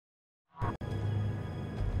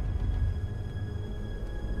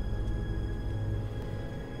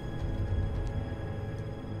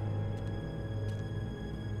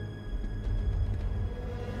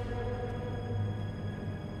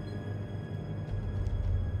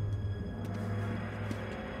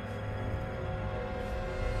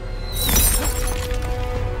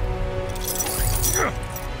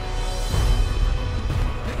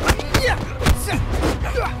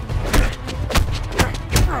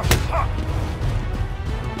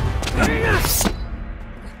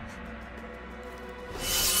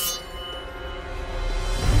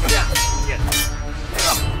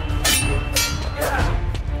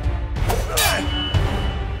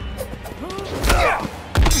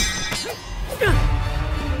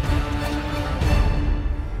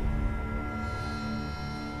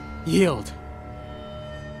Yield.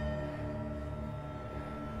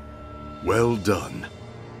 Well done.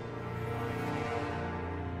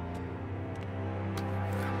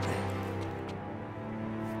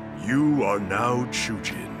 You are now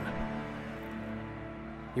Chujin.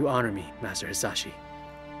 You honor me, Master Hisashi.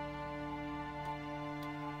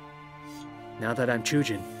 Now that I'm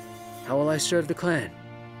Chujin, how will I serve the clan?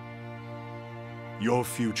 Your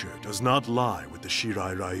future does not lie with the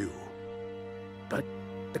Shiri Ryu. But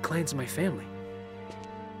the clan's my family.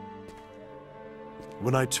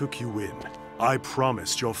 When I took you in, I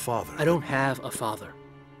promised your father... I don't have a father.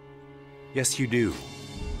 Yes, you do.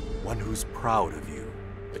 One who's proud of you.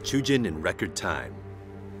 A Chujin in record time.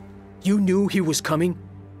 You knew he was coming?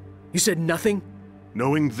 You said nothing?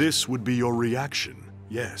 Knowing this would be your reaction,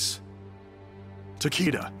 yes.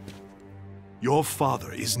 Takeda, your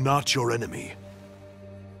father is not your enemy.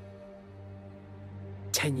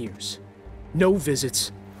 10 years. No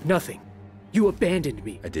visits, nothing. You abandoned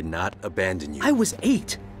me. I did not abandon you. I was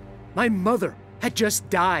 8. My mother had just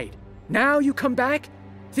died. Now you come back?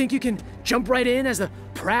 Think you can jump right in as a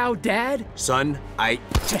proud dad? Son,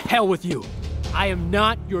 To hell with you. I am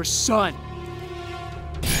not your son.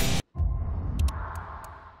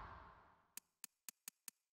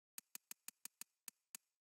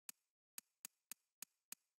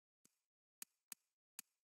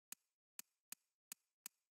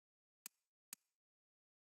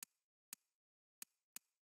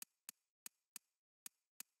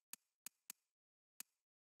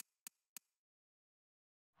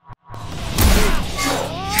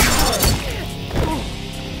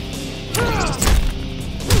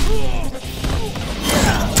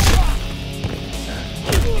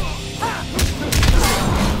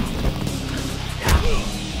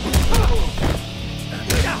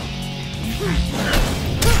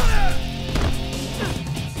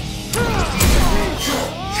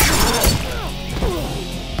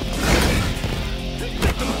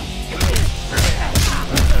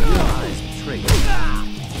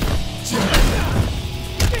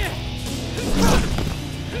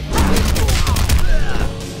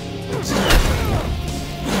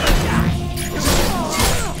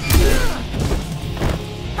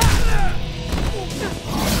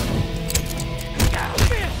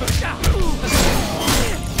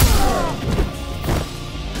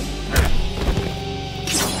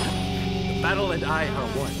 Battle and I are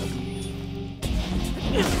one.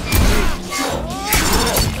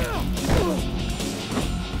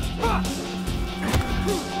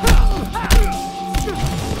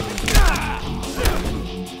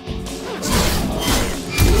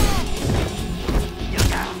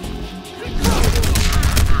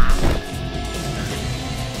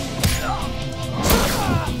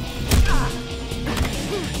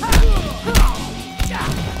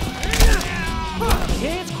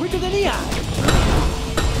 Hands quicker than the eye.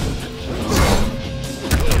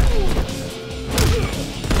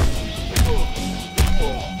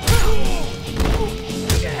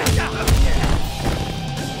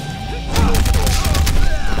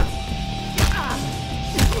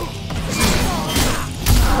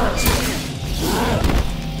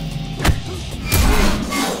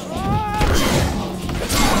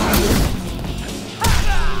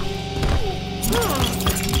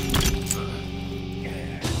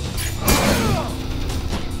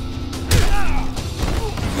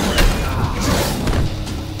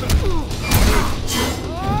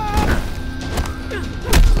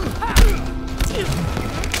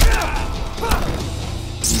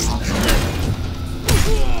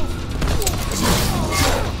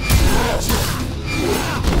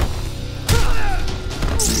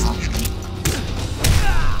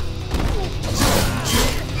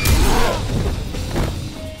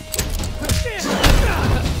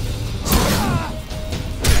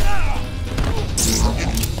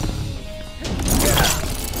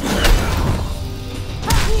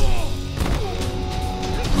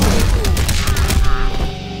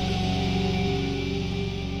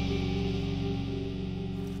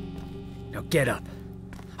 Now get up.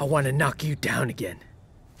 I want to knock you down again.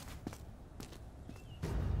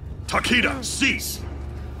 Takeda, cease!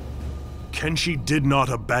 Kenshi did not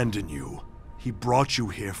abandon you. He brought you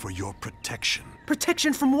here for your protection.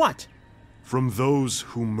 Protection from what? From those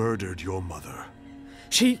who murdered your mother.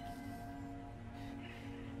 She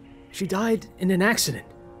died in an accident.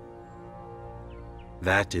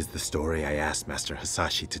 That is the story I asked Master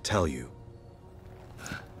Hisashi to tell you.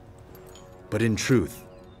 But in truth,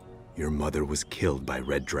 your mother was killed by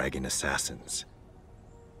Red Dragon assassins.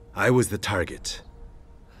 I was the target.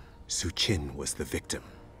 Suchin was the victim.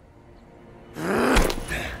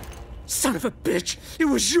 Son of a bitch! It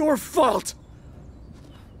was your fault!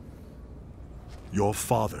 Your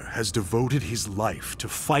father has devoted his life to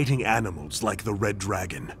fighting animals like the Red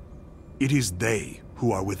Dragon. It is they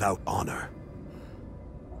who are without honor.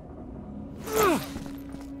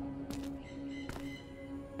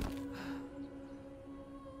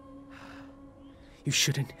 You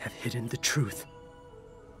shouldn't have hidden the truth.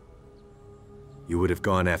 You would have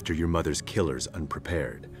gone after your mother's killers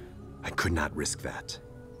unprepared. I could not risk that.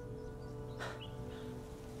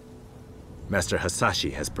 Master Hasashi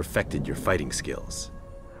has perfected your fighting skills.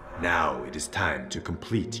 Now it is time to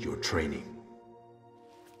complete your training.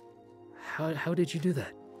 How did you do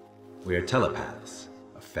that? We are telepaths,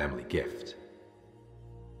 a family gift.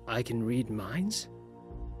 I can read minds?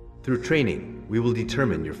 Through training, we will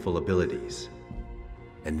determine your full abilities.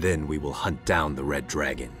 And then we will hunt down the Red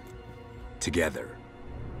Dragon. Together.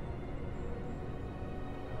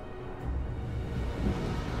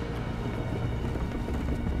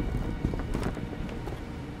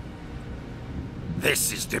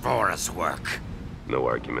 This is Devorah's work. No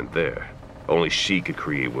argument there. Only she could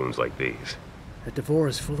create wounds like these. That Devorah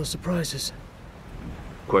is full of surprises.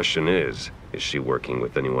 Question is she working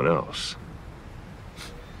with anyone else?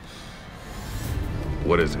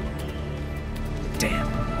 What is it?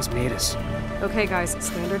 Damn, he's made us. Okay, guys,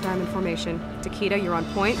 standard diamond formation. Takeda, you're on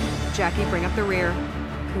point. Jackie, bring up the rear.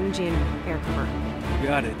 Kunjin, air cover.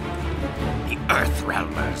 Got it. The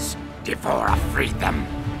Earthrealmers. Devorah freed them.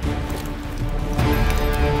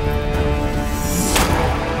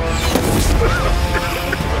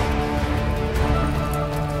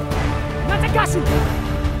 Natagashi!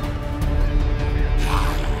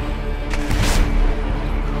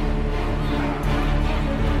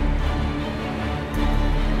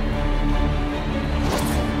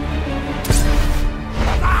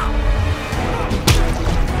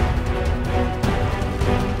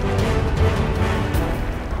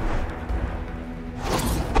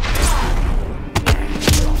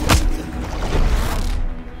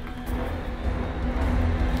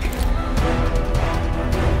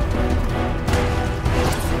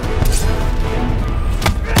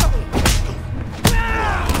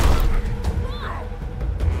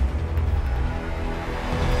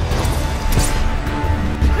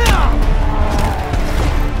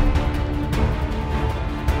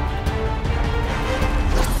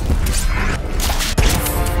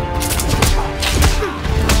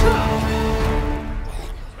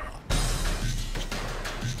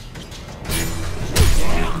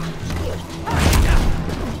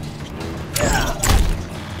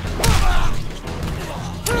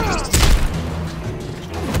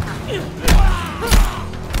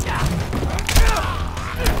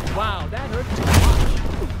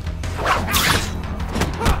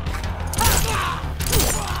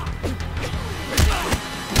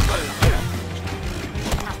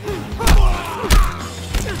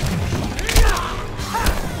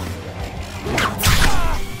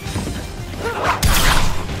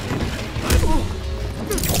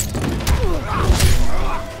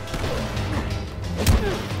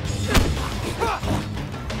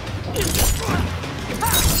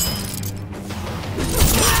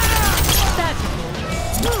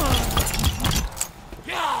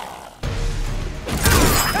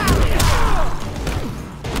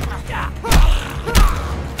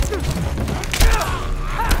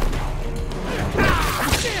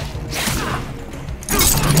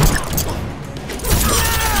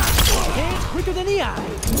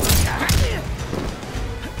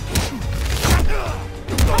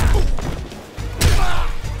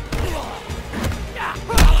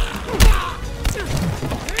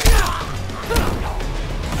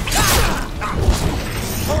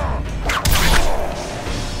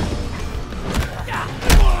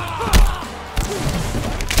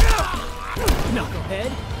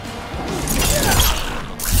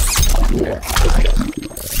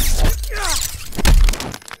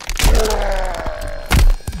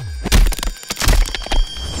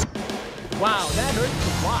 Wow, that hurt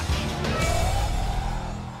to watch.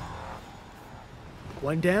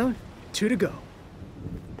 One down, two to go.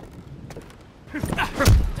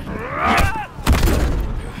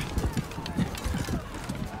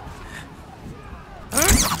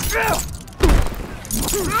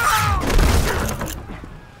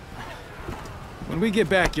 When we get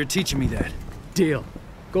back, you're teaching me that. Deal.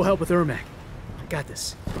 Go help with Ermac. I got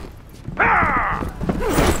this.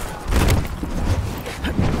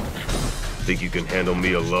 Think you can handle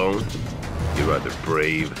me alone? You're either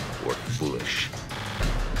brave or foolish.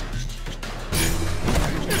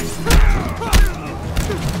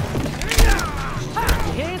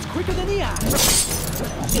 Hands quicker than the eye.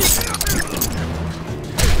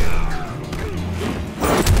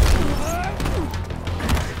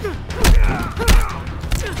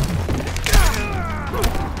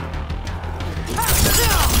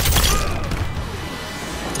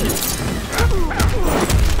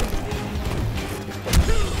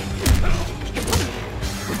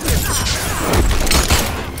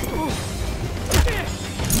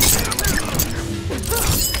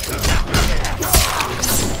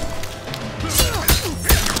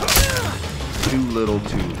 too little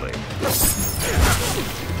too late.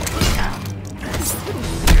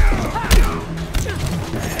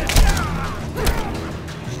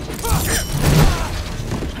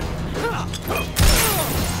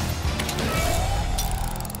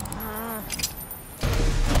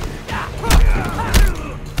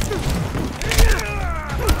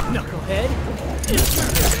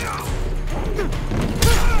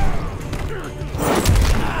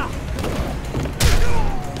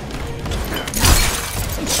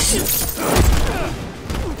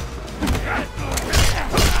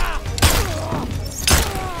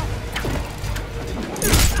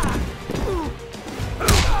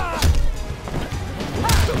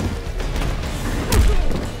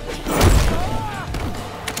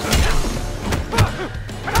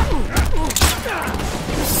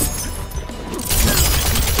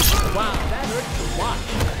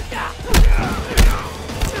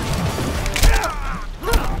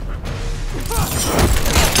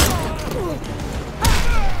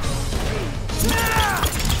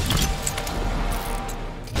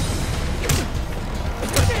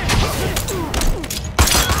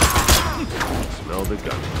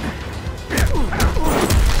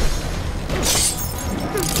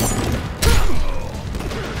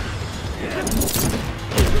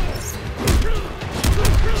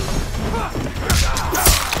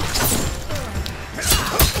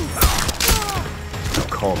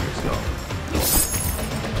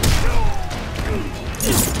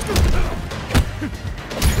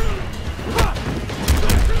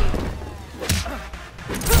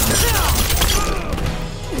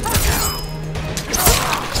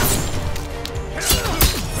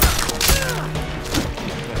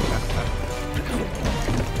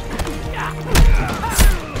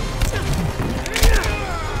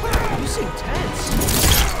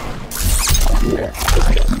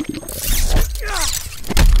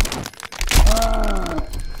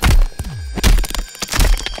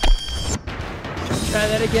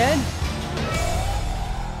 Again?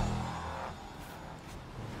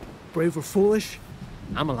 Brave or foolish,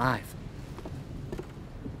 I'm alive.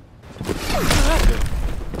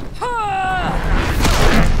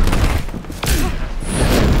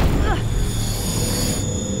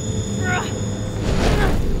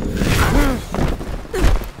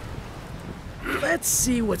 Let's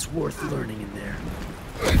see what's worth learning in there.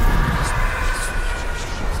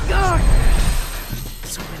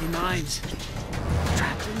 So many minds.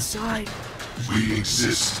 Trapped inside. We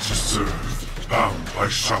exist to serve, bound by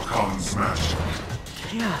Shao Kahn's magic.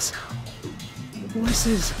 Chaos.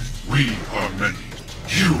 Voices. We are many.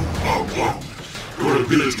 You are one. Your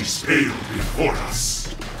abilities pale before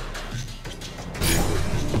us.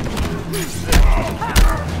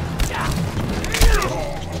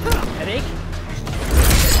 Headache?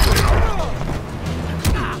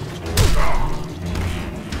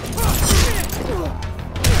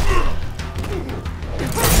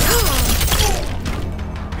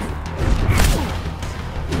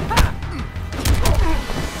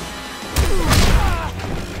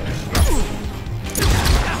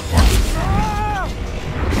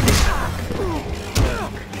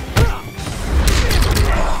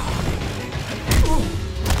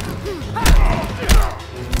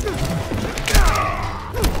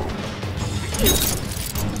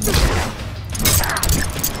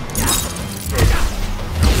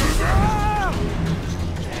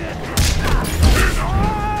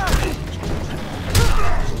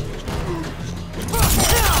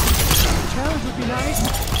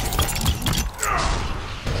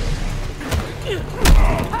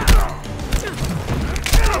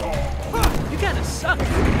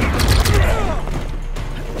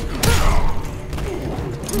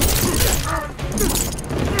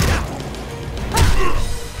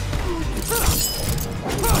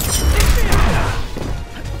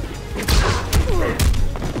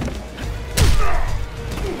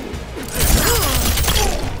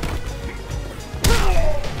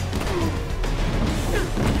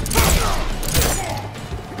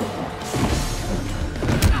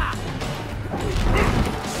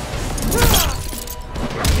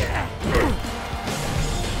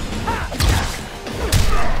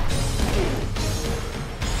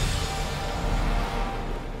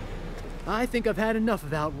 I think I've had enough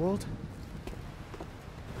of Outworld.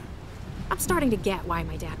 I'm starting to get why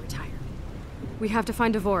my dad retired. We have to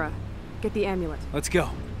find D'Vorah. Get the amulet. Let's go.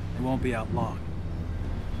 We won't be out long.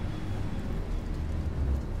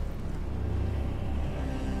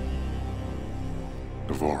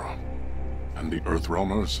 D'Vorah. And the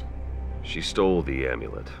Earthrealmers? She stole the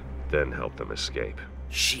amulet, then helped them escape.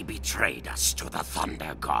 She betrayed us to the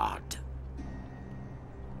Thunder God.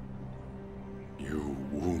 You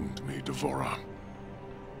wounded frightened me, D'Vorah.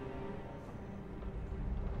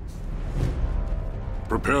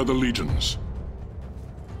 Prepare the legions.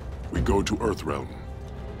 We go to Earthrealm.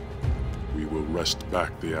 We will wrest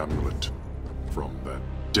back the amulet from that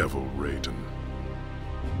devil Raiden.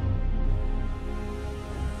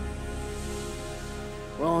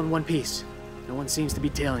 We're all in one piece. No one seems to be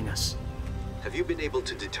tailing us. Have you been able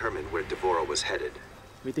to determine where D'Vorah was headed?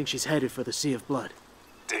 We think she's headed for the Sea of Blood.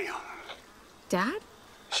 Damn. Dad?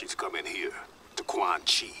 She's coming here, to Quan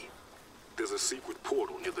Chi. There's a secret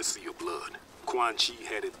portal near the Sea of Blood. Quan Chi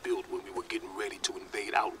had it built when we were getting ready to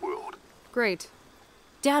invade Outworld. Great.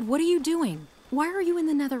 Dad, what are you doing? Why are you in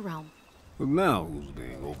the Netherrealm? But now who's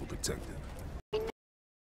being overprotective?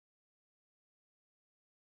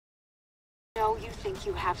 No, you think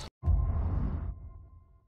you have